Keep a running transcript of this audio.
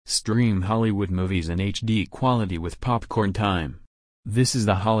Stream Hollywood movies in HD quality with popcorn time. This is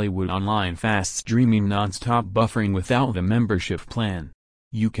the Hollywood Online fast streaming non-stop buffering without the membership plan.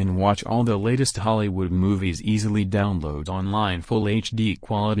 You can watch all the latest Hollywood movies easily download online full HD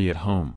quality at home.